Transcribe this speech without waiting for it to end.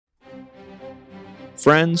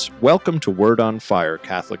Friends, welcome to Word on Fire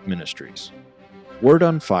Catholic Ministries. Word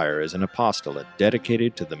on Fire is an apostolate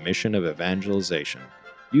dedicated to the mission of evangelization,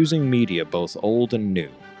 using media both old and new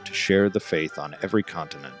to share the faith on every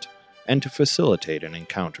continent and to facilitate an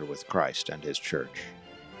encounter with Christ and His Church.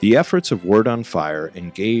 The efforts of Word on Fire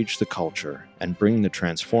engage the culture and bring the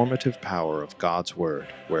transformative power of God's Word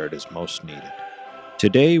where it is most needed.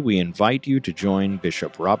 Today we invite you to join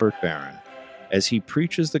Bishop Robert Barron as he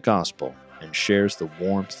preaches the gospel and shares the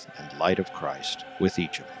warmth and light of Christ with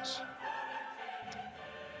each of us.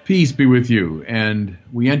 Peace be with you. And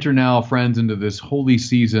we enter now, friends, into this holy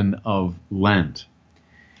season of Lent.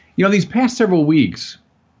 You know, these past several weeks,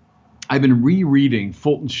 I've been rereading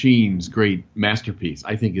Fulton Sheen's great masterpiece,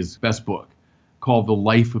 I think his best book, called The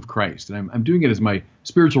Life of Christ. And I'm doing it as my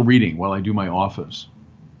spiritual reading while I do my office.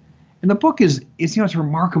 And the book is it's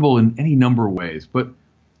remarkable in any number of ways. But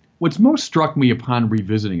what's most struck me upon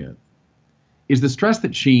revisiting it is the stress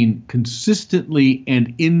that Sheen consistently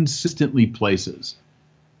and insistently places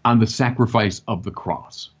on the sacrifice of the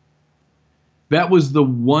cross. That was the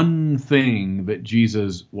one thing that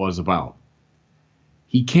Jesus was about.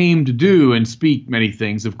 He came to do and speak many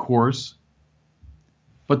things, of course,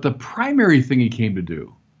 but the primary thing he came to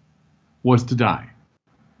do was to die,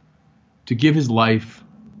 to give his life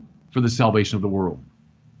for the salvation of the world.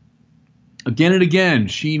 Again and again,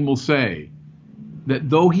 Sheen will say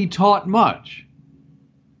that though he taught much,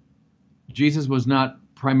 Jesus was not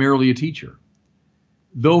primarily a teacher.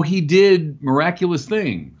 Though he did miraculous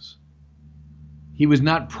things, he was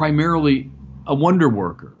not primarily a wonder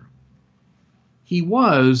worker. He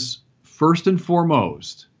was, first and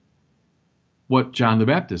foremost, what John the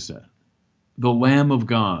Baptist said, the Lamb of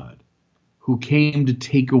God who came to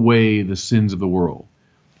take away the sins of the world.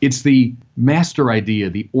 It's the master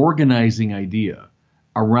idea, the organizing idea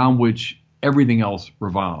around which everything else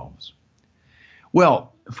revolves.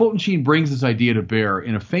 Well, Fulton Sheen brings this idea to bear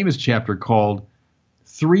in a famous chapter called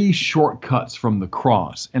 3 Shortcuts from the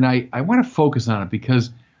Cross. And I want to focus on it because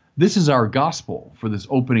this is our gospel for this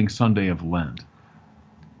opening Sunday of Lent.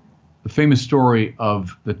 The famous story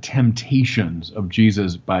of the temptations of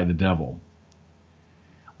Jesus by the devil.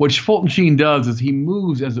 What Fulton Sheen does is he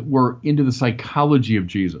moves, as it were, into the psychology of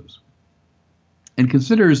Jesus and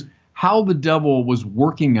considers how the devil was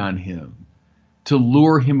working on him to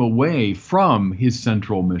lure him away from his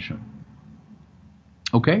central mission.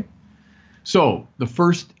 Okay? So, the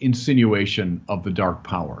first insinuation of the dark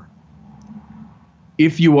power.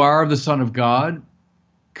 If you are the Son of God,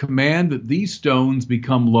 command that these stones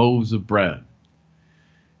become loaves of bread.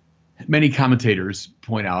 Many commentators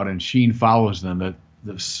point out, and Sheen follows them, that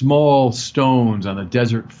the small stones on the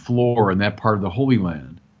desert floor in that part of the Holy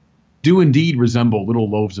Land do indeed resemble little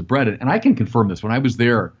loaves of bread. And I can confirm this. When I was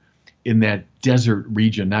there in that desert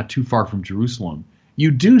region, not too far from Jerusalem, you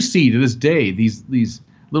do see to this day these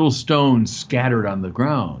little stones scattered on the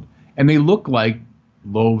ground, and they look like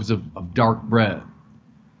loaves of dark bread.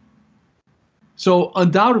 So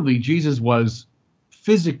undoubtedly, Jesus was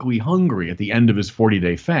physically hungry at the end of his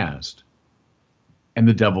 40-day fast, and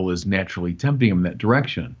the devil is naturally tempting him in that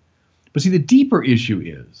direction. But see, the deeper issue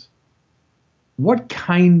is, what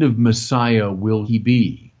kind of Messiah will he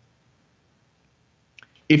be?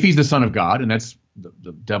 If he's the Son of God, and that's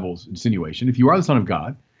the devil's insinuation, if you are the Son of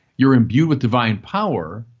God, you're imbued with divine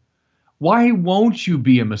power, why won't you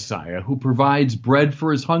be a Messiah who provides bread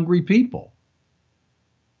for his hungry people?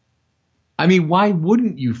 I mean, why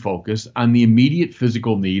wouldn't you focus on the immediate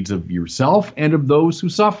physical needs of yourself and of those who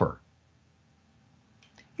suffer?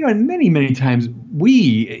 You know, and many, many times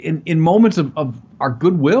we, in moments of our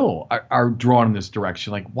goodwill, are drawn in this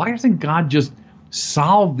direction. Like, why doesn't God just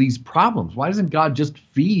solve these problems? Why doesn't God just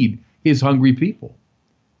feed his hungry people?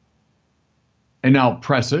 And now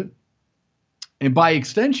press it. And by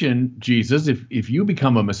extension, Jesus, if you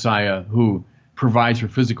become a Messiah who provides for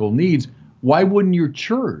physical needs, why wouldn't your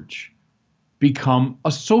church become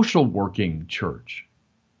a social working church?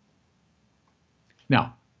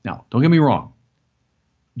 Now, don't get me wrong.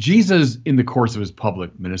 Jesus, in the course of his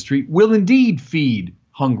public ministry, will indeed feed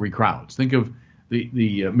hungry crowds. Think of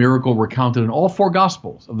the miracle recounted in all 4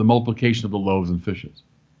 Gospels of the multiplication of the loaves and fishes.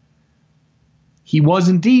 He was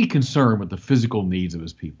indeed concerned with the physical needs of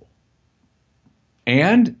his people.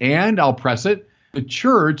 And I'll press it, the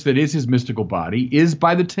church that is his mystical body is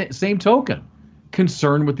by the same token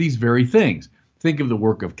concerned with these very things. Think of the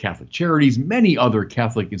work of Catholic Charities, many other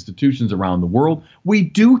Catholic institutions around the world. We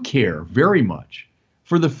do care very much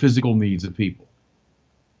for the physical needs of people.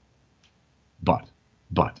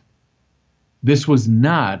 But this was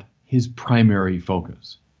not his primary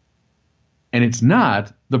focus. And it's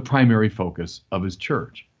not the primary focus of his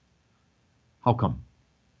church. How come?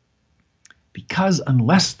 Because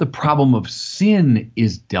unless the problem of sin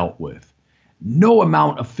is dealt with, no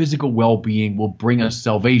amount of physical well-being will bring us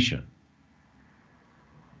salvation.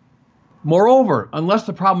 Moreover, unless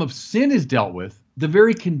the problem of sin is dealt with, the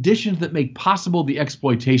very conditions that make possible the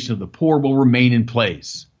exploitation of the poor will remain in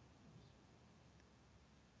place.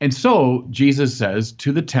 And so, Jesus says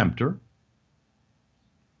to the tempter,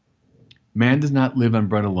 man does not live on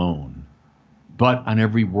bread alone, but on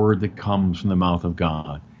every word that comes from the mouth of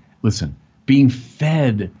God. Listen, being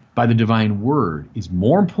fed by the divine word is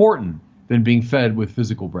more important than being fed with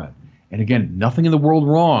physical bread. And again, nothing in the world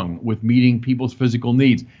wrong with meeting people's physical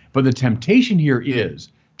needs. But the temptation here is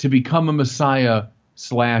to become a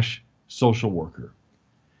Messiah/social worker.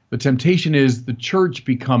 The temptation is the church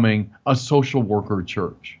becoming a social worker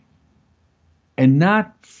church. And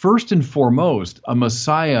not first and foremost a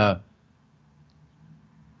Messiah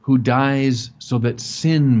who dies so that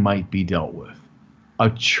sin might be dealt with. A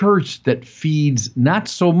church that feeds not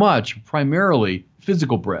so much primarily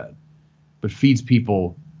physical bread, but feeds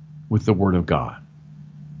people with the Word of God.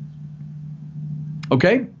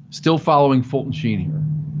 Okay, still following Fulton Sheen here.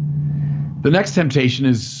 The next temptation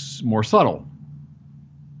is more subtle.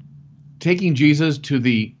 Taking Jesus to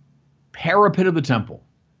the parapet of the temple,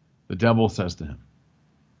 the devil says to him,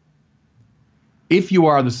 if you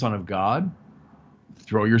are the Son of God,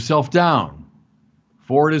 throw yourself down,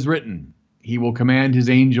 for it is written, he will command his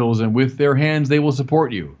angels, and with their hands they will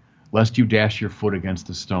support you, lest you dash your foot against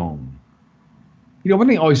a stone. You know, one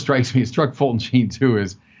thing that always strikes me, it struck Fulton Sheen too,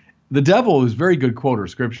 is the devil is a very good quoter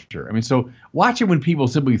of scripture. I mean, so watch it when people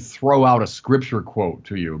simply throw out a scripture quote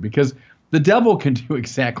to you, because the devil can do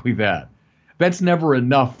exactly that. That's never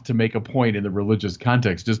enough to make a point in the religious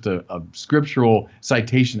context, just a scriptural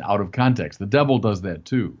citation out of context. The devil does that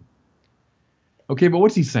too. Okay, but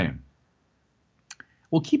what's he saying?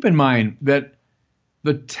 Well, keep in mind that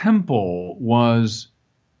the temple was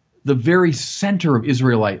the very center of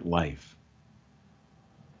Israelite life.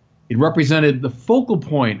 It represented the focal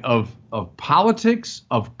point of politics,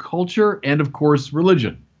 of culture, and of course,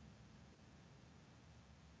 religion.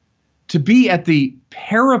 To be at the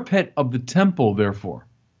parapet of the temple, therefore,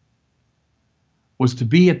 was to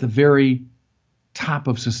be at the very top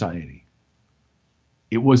of society.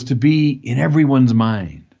 It was to be in everyone's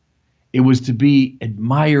mind. It was to be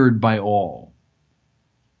admired by all.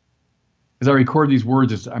 As I record these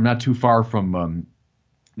words, I'm not too far from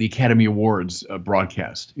the Academy Awards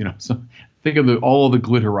broadcast. You know, so think of all of the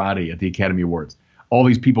glitterati at the Academy Awards. All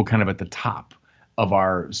these people kind of at the top of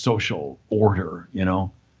our social order, you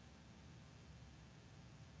know.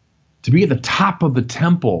 To be at the top of the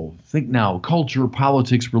temple, think now, culture,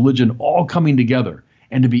 politics, religion, all coming together.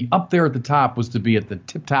 And to be up there at the top was to be at the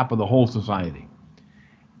tip top of the whole society.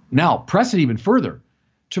 Now, press it even further.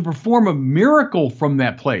 To perform a miracle from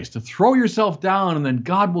that place, to throw yourself down and then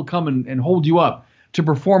God will come and hold you up. To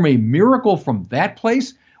perform a miracle from that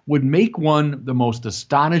place would make one the most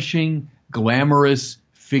astonishing, glamorous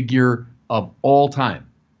figure of all time.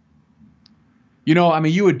 You know, I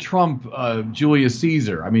mean, you would trump Julius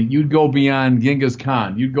Caesar. I mean, you'd go beyond Genghis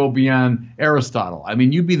Khan. You'd go beyond Aristotle. I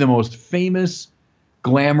mean, you'd be the most famous,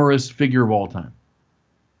 glamorous figure of all time.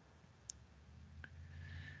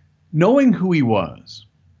 Knowing who he was,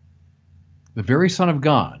 the very Son of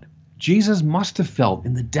God, Jesus must have felt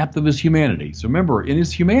in the depth of his humanity. So remember, in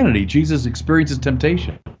his humanity, Jesus experiences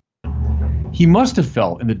temptation. He must have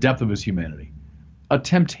felt in the depth of his humanity a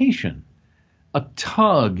temptation, a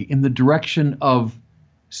tug in the direction of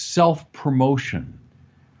self-promotion,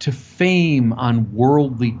 to fame on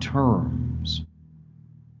worldly terms.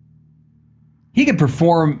 He could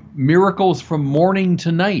perform miracles from morning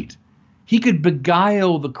to night. He could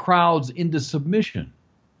beguile the crowds into submission.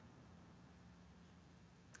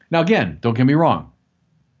 Now again, don't get me wrong.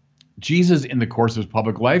 Jesus, in the course of his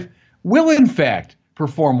public life, will in fact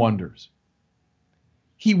perform wonders.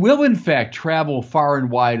 He will in fact travel far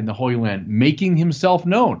and wide in the Holy Land, making himself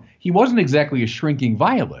known. He wasn't exactly a shrinking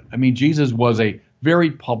violet. I mean, Jesus was a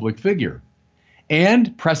very public figure.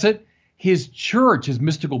 And, press it, his church, his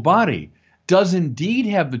mystical body, does indeed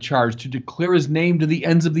have the charge to declare his name to the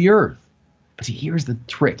ends of the earth. But see, here's the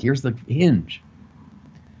trick, here's the hinge.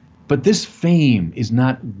 But this fame is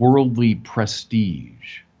not worldly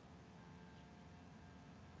prestige.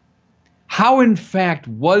 How, in fact,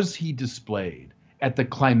 was he displayed at the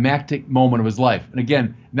climactic moment of his life? And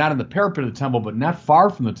again, not in the parapet of the temple, but not far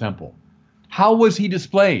from the temple. How was he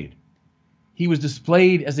displayed? He was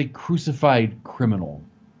displayed as a crucified criminal.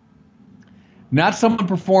 Not someone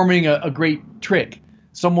performing a great trick,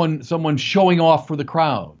 someone showing off for the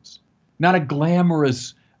crowds. Not a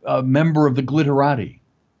glamorous member of the glitterati,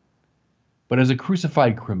 but as a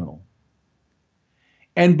crucified criminal.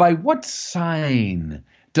 And by what sign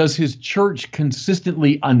does his church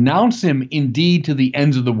consistently announce him indeed to the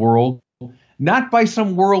ends of the world? Not by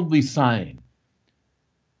some worldly sign,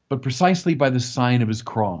 but precisely by the sign of his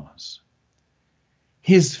cross.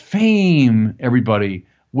 His fame, everybody,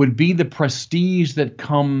 would be the prestige that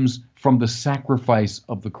comes from the sacrifice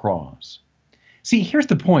of the cross. See, here's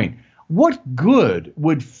the point. What good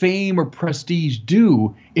would fame or prestige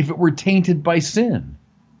do if it were tainted by sin?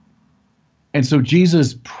 And so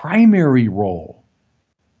Jesus' primary role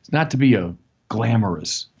is not to be a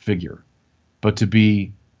glamorous figure, but to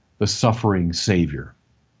be the suffering Savior.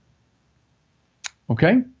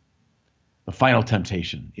 Okay? The final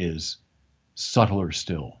temptation is subtler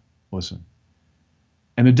still. Listen.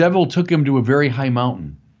 And the devil took him to a very high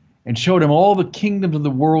mountain and showed him all the kingdoms of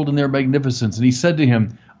the world and their magnificence. And he said to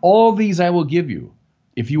him, all these I will give you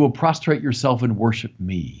if you will prostrate yourself and worship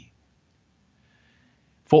me.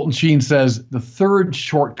 Fulton Sheen says the third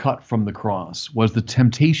shortcut from the cross was the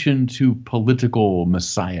temptation to political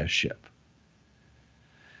messiahship.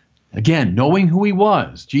 Again, knowing who he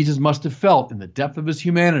was, Jesus must have felt in the depth of his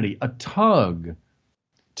humanity a tug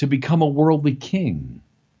to become a worldly king.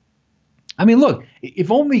 I mean, look, if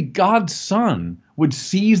only God's Son would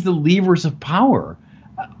seize the levers of power,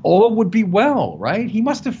 all would be well, right? He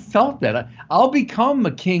must have felt that. I'll become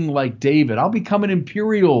a king like David. I'll become an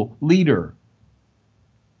imperial leader.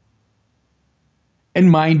 And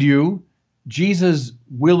mind you, Jesus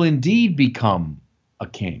will indeed become a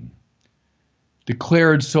king,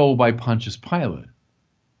 declared so by Pontius Pilate,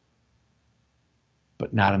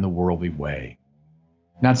 but not in the worldly way.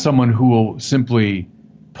 Not someone who will simply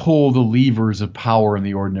pull the levers of power in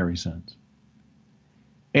the ordinary sense.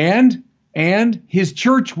 And his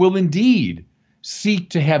church will indeed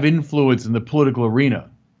seek to have influence in the political arena.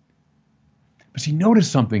 But see, notice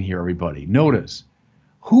something here, everybody. Notice.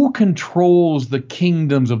 Who controls the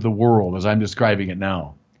kingdoms of the world as I'm describing it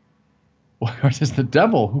now? Well, it is the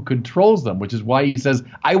devil who controls them, which is why he says,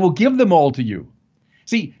 I will give them all to you.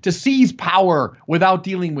 See, to seize power without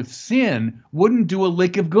dealing with sin wouldn't do a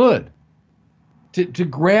lick of good. To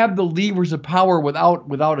grab the levers of power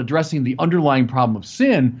without addressing the underlying problem of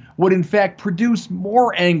sin would in fact produce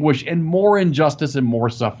more anguish and more injustice and more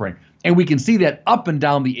suffering. And we can see that up and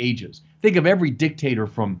down the ages. Think of every dictator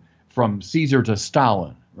from Caesar to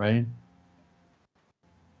Stalin, right?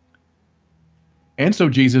 And so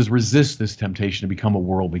Jesus resists this temptation to become a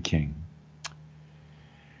worldly king.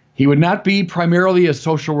 He would not be primarily a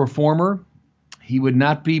social reformer. He would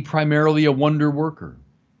not be primarily a wonder worker.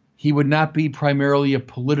 He would not be primarily a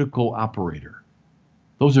political operator.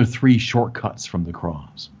 Those are three shortcuts from the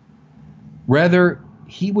cross. Rather,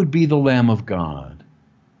 he would be the Lamb of God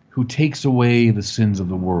who takes away the sins of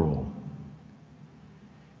the world.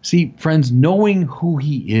 See, friends, knowing who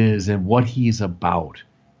he is and what he's about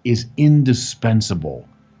is indispensable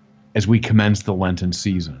as we commence the Lenten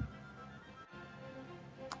season.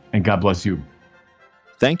 And God bless you.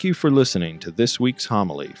 Thank you for listening to this week's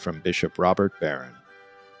homily from Bishop Robert Barron.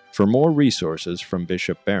 For more resources from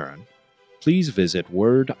Bishop Barron, please visit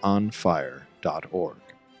wordonfire.org.